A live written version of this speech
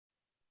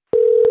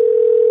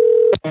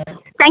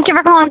Thank you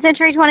for calling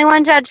Century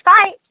 21 Judge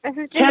Fight. This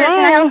is Ginger. Can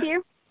I help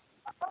you?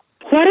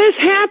 What has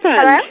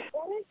happened?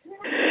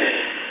 Hello?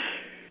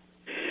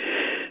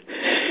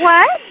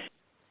 What?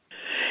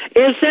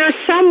 Is there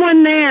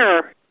someone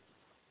there?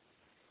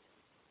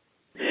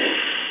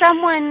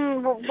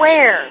 Someone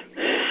where?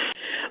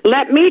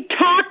 Let me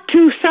talk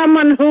to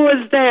someone who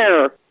is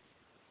there.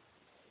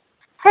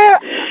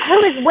 Who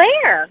is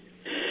where?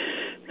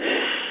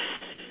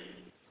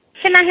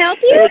 Can I help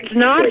you? It's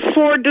not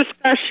for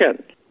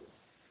discussion.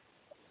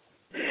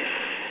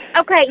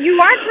 Okay, you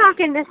are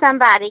talking to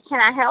somebody. Can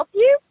I help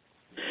you?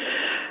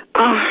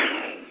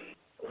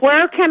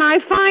 Where can I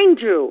find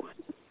you?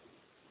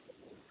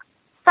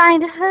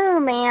 Find who,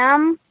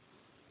 ma'am?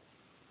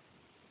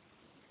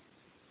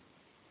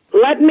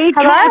 Let me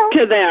Hello? talk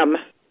to them.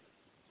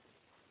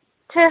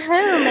 To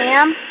who,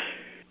 ma'am?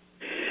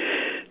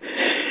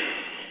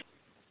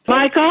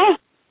 Michael?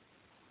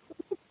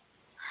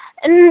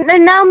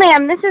 No,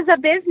 ma'am. This is a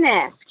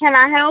business. Can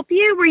I help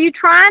you? Were you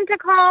trying to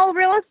call a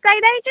real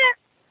estate agent?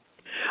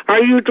 Are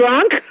you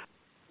drunk?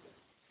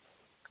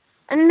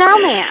 No,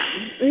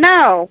 ma'am.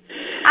 No.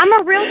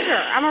 I'm a realtor.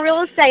 I'm a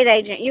real estate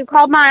agent. You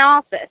called my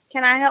office.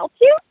 Can I help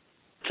you?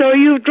 So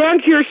you've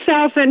drunk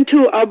yourself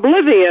into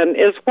oblivion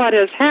is what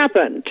has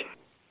happened.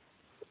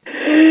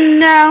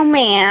 No,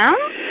 ma'am.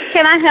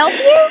 Can I help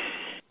you?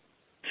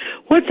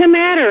 What's the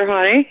matter,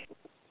 honey?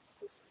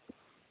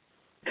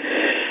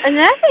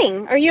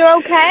 Nothing. Are you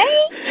okay?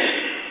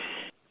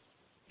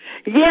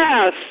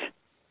 Yes.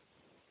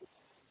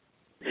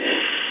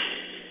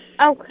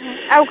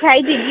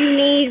 Okay. Did you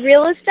need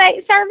real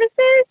estate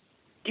services?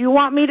 Do you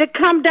want me to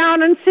come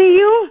down and see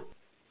you?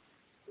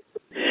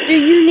 Do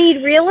you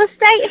need real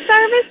estate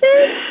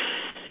services?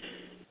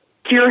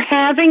 You're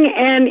having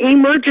an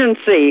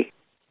emergency.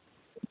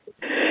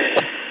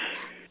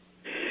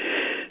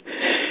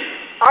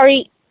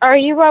 Are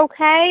you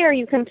okay? Are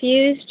you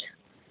confused?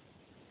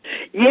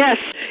 Yes.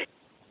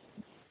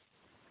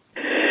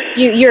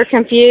 You're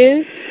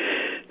confused?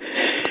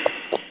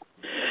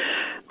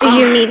 Do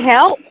you need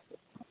help?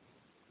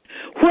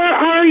 Where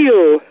are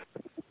you?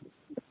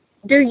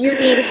 Do you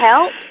need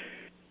help?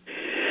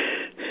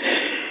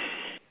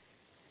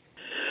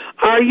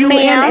 Are you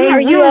Ma'am, in a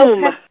are you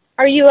room? okay?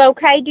 Are you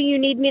okay? Do you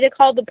need me to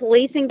call the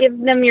police and give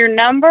them your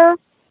number?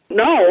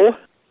 No.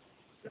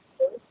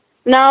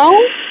 No?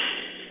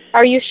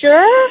 Are you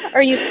sure?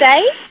 Are you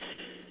safe?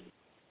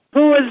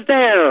 Who is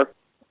there?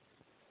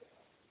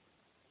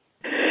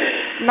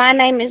 My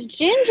name is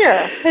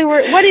Ginger.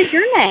 What is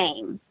your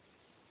name?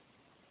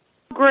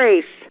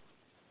 Grace.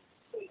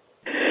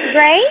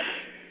 Grace?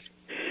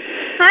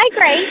 Hi,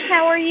 Grace.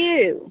 How are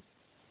you?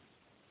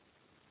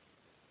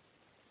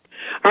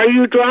 Are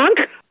you drunk?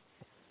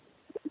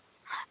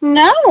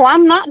 No,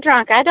 I'm not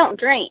drunk. I don't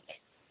drink.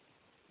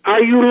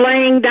 Are you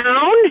laying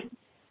down?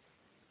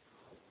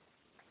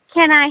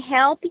 Can I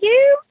help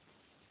you?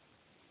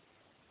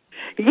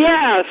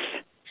 Yes.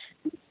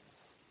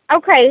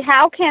 Okay,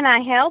 how can I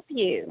help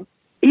you?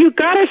 You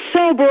gotta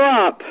sober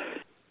up.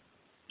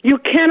 You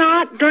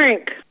cannot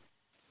drink.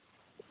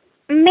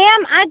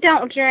 Ma'am, I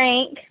don't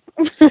drink.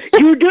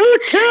 You do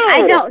too.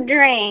 I don't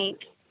drink.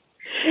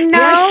 No,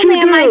 Yes, you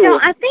ma'am, do. I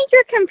don't. I think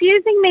you're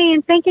confusing me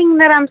and thinking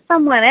that I'm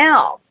someone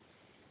else.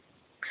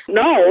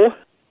 No.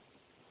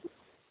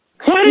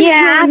 What is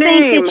Yeah, your I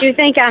name? think that you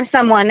think I'm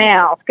someone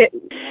else. I'm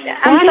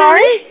What,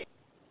 sorry? honey?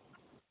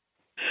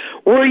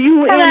 Were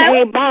you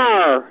Hello? in a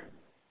bar?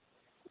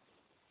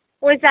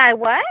 Was I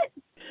what?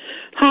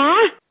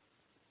 Huh?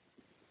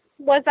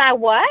 Was I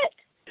what?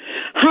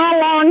 How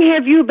long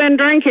have you been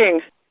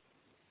drinking?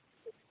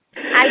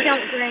 I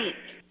don't drink.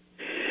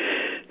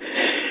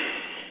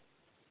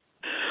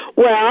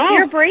 Well,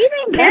 You're breathing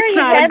very that's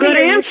not heavy. a good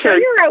Are you answer. sure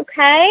you're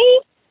okay?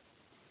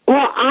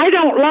 Well, I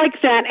don't like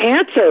that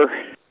answer.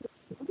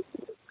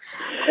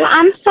 Well,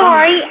 I'm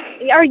sorry.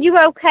 Are you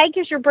okay?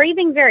 Because you're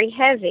breathing very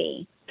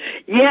heavy.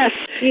 Yes.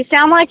 You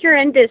sound like you're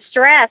in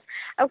distress.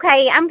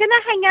 Okay, I'm going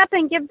to hang up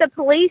and give the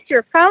police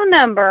your phone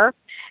number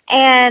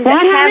and What,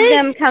 have honey?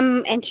 them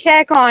come and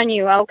check on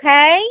you,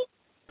 okay?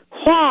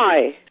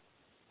 Why?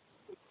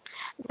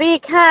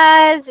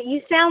 Because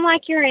you sound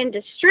like you're in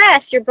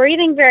distress. You're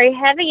breathing very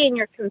heavy and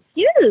you're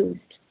confused.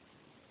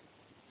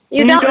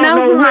 You don't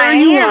know who where I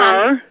you am.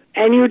 are,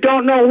 and you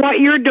don't know what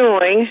you're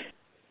doing.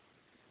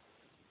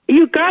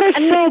 You gotta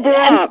sober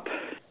up.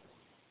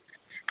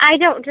 I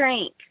don't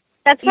drink.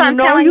 That's what You I'm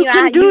know telling you you.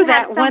 can do You that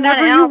have someone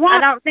whenever you else.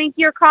 want. I don't think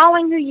you're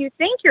calling who you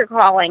think you're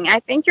calling. I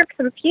think you're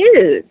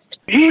confused.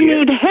 You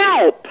need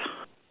help.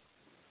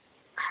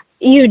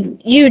 You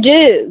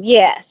do.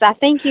 Yes, I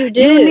think you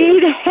do. You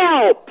need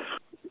help.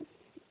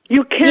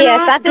 You cannot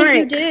Yes, I think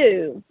drink. you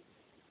do.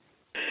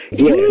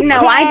 You No,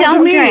 I called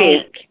don't me.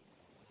 drink.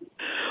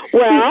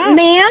 Well,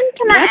 Ma'am,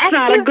 can I ask that's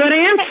not you? a good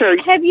answer.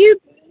 Have you,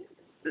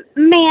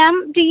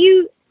 ma'am?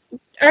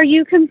 Are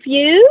you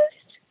confused?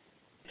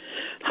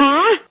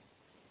 Huh?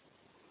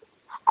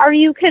 Are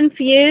you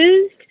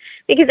confused?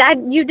 Because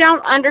you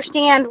don't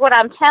understand what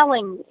I'm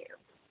telling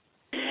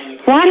you.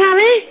 What,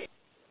 honey?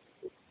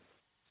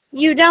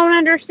 You don't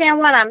understand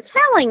what I'm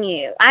telling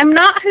you. I'm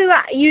not who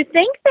you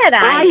think that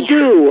I am. I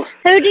do.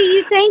 Who do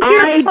you think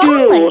you're I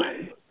calling?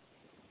 do.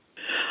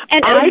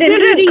 And I then who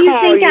do didn't you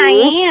call think you.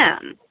 I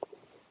am?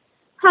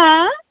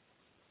 Huh?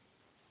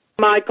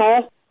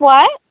 Michael.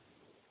 What?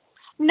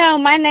 No,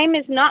 my name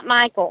is not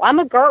Michael. I'm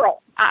a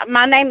girl.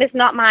 My name is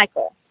not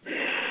Michael.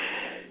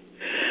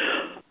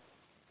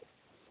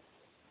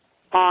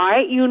 All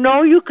right, you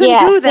know you can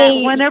Yeah, do that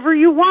see, whenever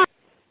you want.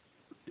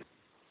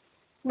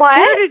 What?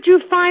 Where did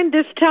you find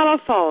this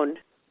telephone?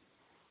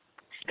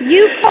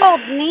 You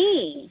called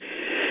me.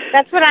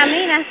 That's what I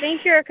mean. I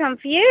think you're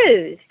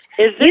confused.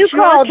 Is this You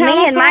your called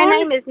telephone? me, and my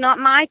name is not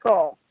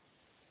Michael.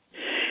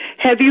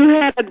 Have you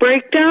had a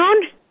breakdown?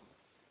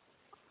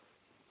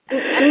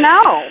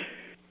 No.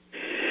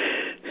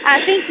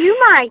 I think you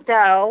might,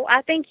 though.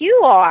 I think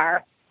you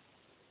are.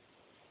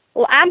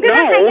 Well, I'm going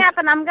to hang up,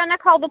 and I'm going to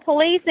call the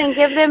police and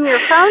give them your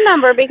phone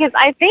number because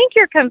I think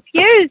you're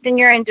confused and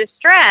you're in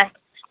distress.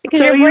 Because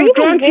So you're you breathing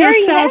drunk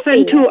very yourself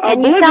heavy, into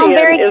and you sound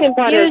very oblivion is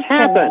what has confused to me.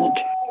 happened.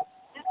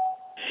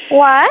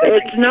 What?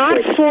 It's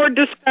not for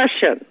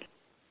discussion.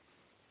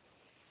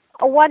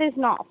 What is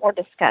not for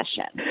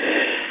discussion?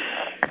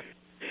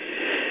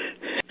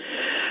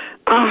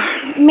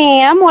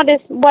 Ma'am, what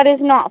is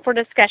not for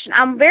discussion?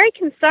 I'm very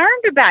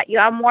concerned about you.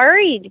 I'm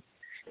worried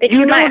that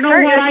you might don't know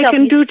hurt what yourself. I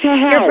can do to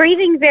help. You're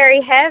breathing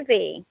very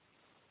heavy.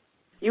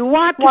 You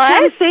want to What?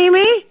 come see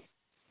me?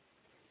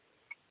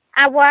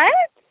 I what?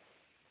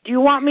 Do you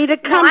want me to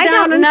come No, I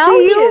down don't and know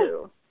see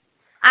you.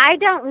 I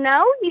don't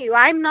know you.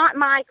 I'm not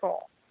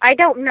Michael. I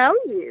don't know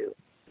you.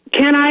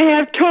 Can I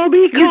have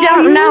Toby call You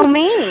don't know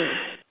me.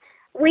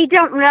 We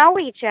don't know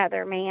each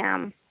other,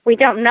 ma'am. We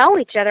don't know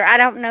each other. I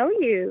don't know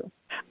you.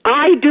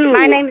 I do.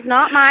 My name's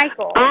not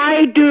Michael.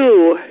 I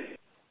do.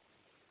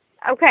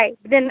 Okay,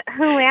 then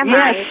who am Yes.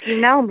 I if you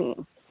know me?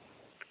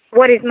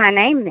 What is my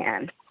name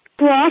then?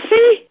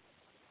 Flossie?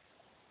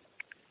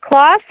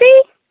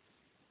 Clossie?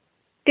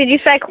 Did you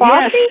say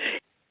Clossie? Yes.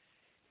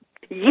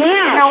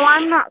 Yes. No,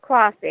 I'm not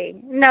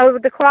Clossie. No,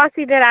 the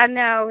Clossie that I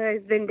know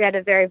has been dead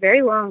a very,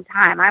 very long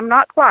time. I'm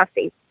not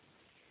Clossie.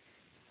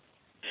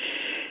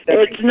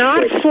 It's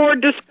not for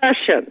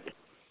discussion.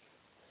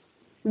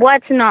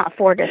 What's not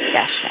for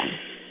discussion?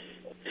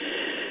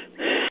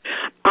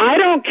 I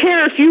don't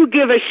care if you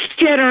give a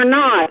shit or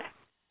not.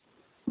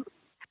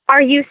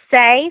 Are you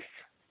safe?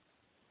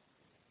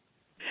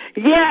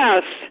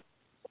 Yes.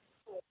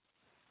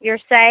 You're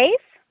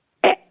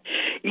safe?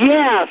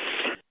 Yes.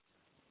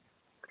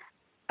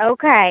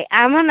 Okay,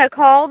 I'm going to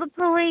call the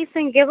police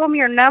and give them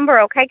your number,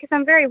 okay? Because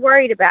I'm very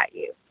worried about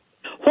you.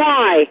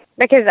 Why?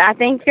 Because I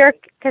think you're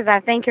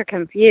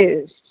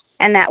confused,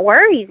 and that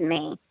worries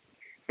me.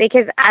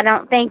 Because I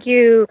don't think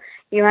you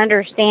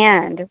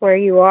understand where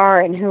you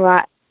are and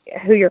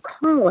who you're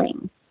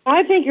calling.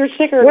 I think you're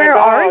sicker than Where a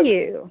dog. are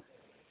you?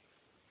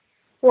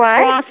 What?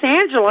 Los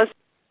Angeles.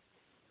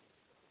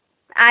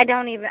 I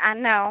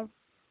know.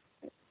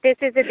 This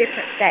is a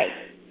different state.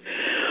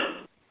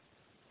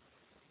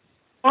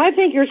 I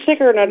think you're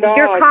sicker than a dog.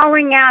 You're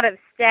calling out of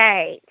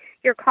state.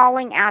 You're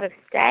calling out of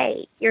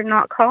state. You're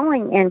not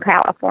calling in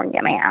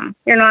California, ma'am.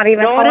 You're not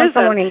even calling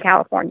someone in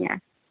California.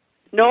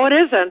 No, it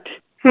isn't.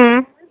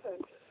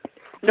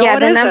 No, it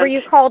the number isn't.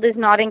 you called is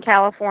not in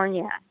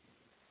California.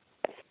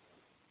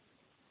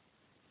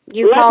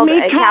 You Let called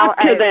me talk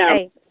to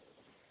them.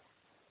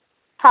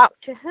 Talk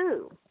to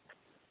who?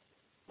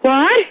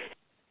 What?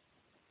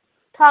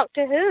 Talk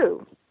to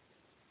who?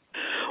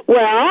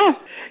 Well,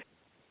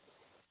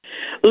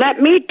 let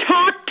me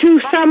talk to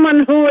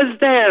someone who is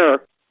there.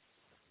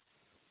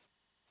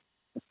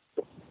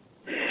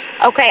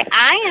 Okay,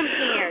 I am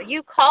here.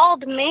 You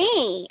called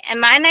me, and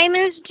my name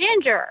is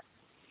Ginger.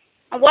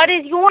 What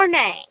is your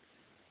name?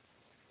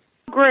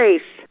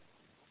 Grace.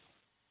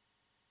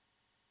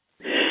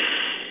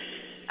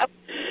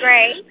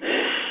 Grace.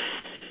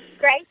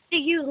 Grace, do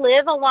you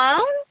live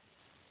alone?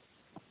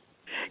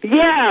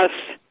 Yes.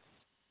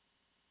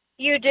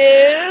 You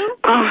do?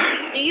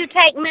 Do you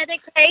take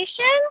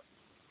medication?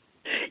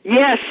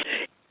 Yes.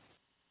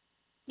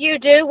 You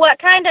do? What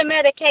kind of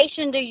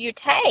medication do you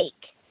take?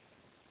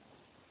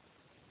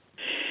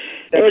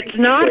 It's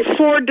not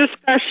for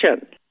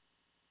discussion.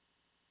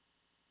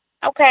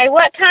 Okay,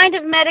 what kind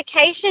of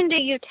medication do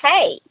you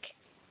take?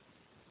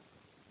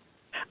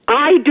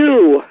 I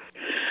do.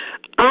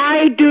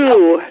 I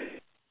do.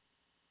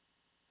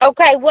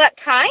 Okay, what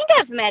kind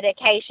of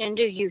medication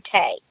do you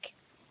take?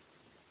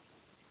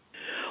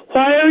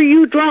 Why are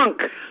you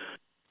drunk?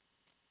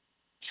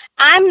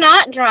 I'm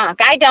not drunk.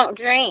 I don't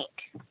drink.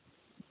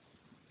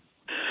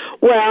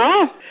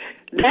 Well,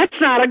 that's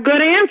not a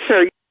good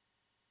answer.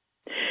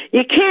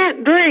 You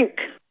can't drink.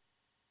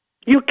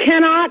 You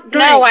cannot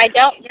drink. No, I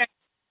don't drink.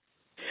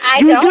 I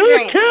you don't do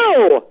drink.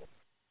 too.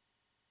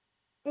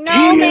 No,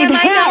 You ma'am, need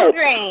I don't help.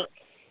 drink.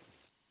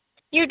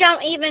 You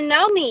don't even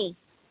know me.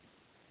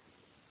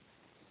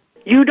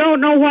 You don't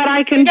know what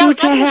I can do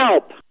to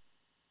help.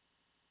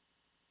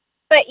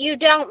 But you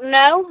don't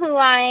know who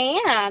I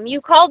am.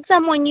 You called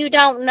someone you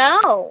don't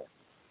know.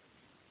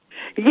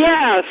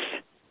 Yes.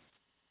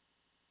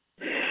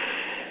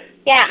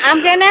 Yeah,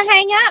 I'm going to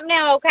hang up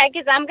now, okay?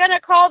 Because I'm going to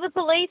call the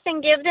police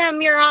and give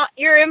them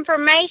your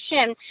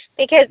information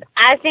because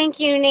I think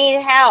you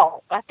need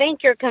help. I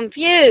think you're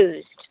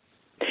confused.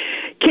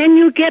 Can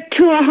you get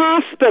to a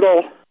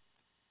hospital?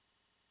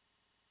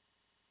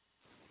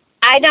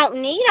 I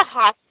don't need a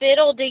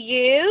hospital, do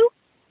you?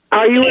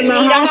 Are you in the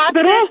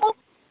hospital?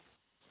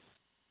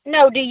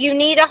 No, do you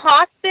need a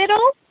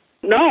hospital?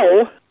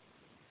 No.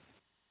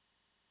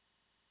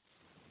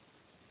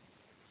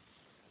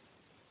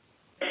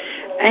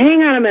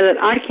 Hang on a minute.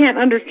 I can't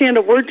understand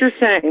a word you're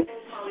saying.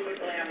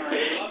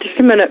 Just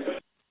a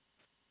minute.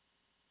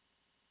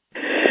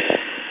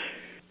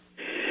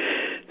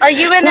 Are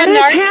you in a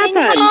nursing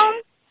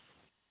home?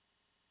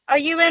 Are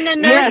you in a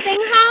nursing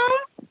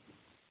home?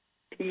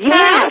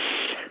 Yes.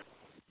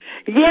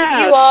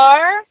 Yes. You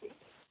are?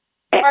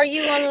 Are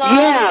you alone?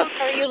 Yes.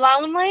 Are you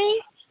lonely?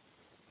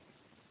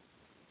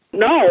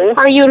 No.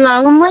 Are you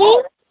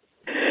lonely?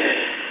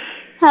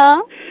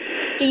 Huh?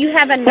 Do you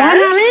have a nurse? What,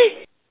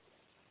 honey?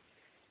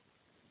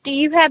 Do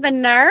you have a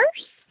nurse?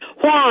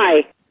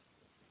 Why?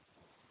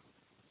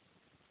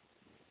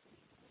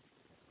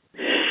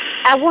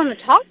 I want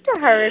to talk to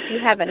her if you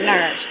have a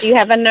nurse. Do you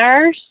have a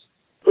nurse?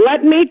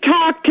 Let me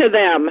talk to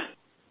them.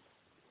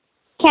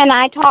 Can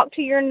I talk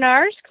to your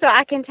nurse so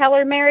I can tell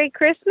her Merry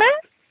Christmas?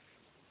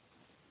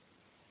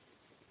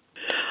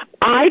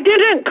 I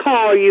didn't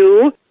call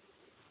you.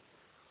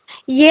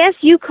 Yes,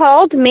 you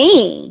called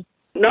me.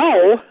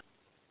 No.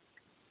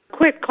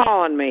 Quit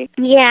calling me.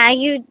 Yeah,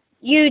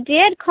 you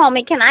did call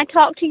me. Can I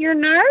talk to your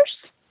nurse?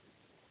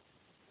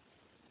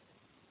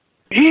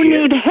 You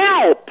need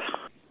help.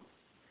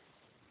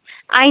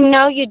 I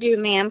know you do,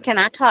 ma'am. Can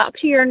I talk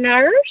to your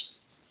nurse?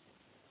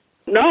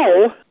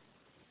 No.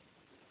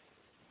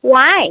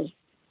 Why?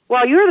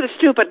 Well, you're the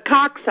stupid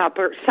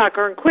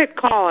cocksucker and quit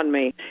calling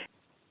me.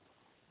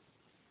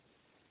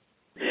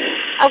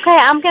 Okay,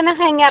 I'm going to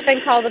hang up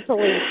and call the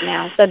police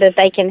now so that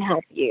they can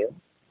help you.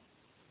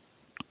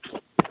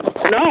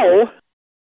 No.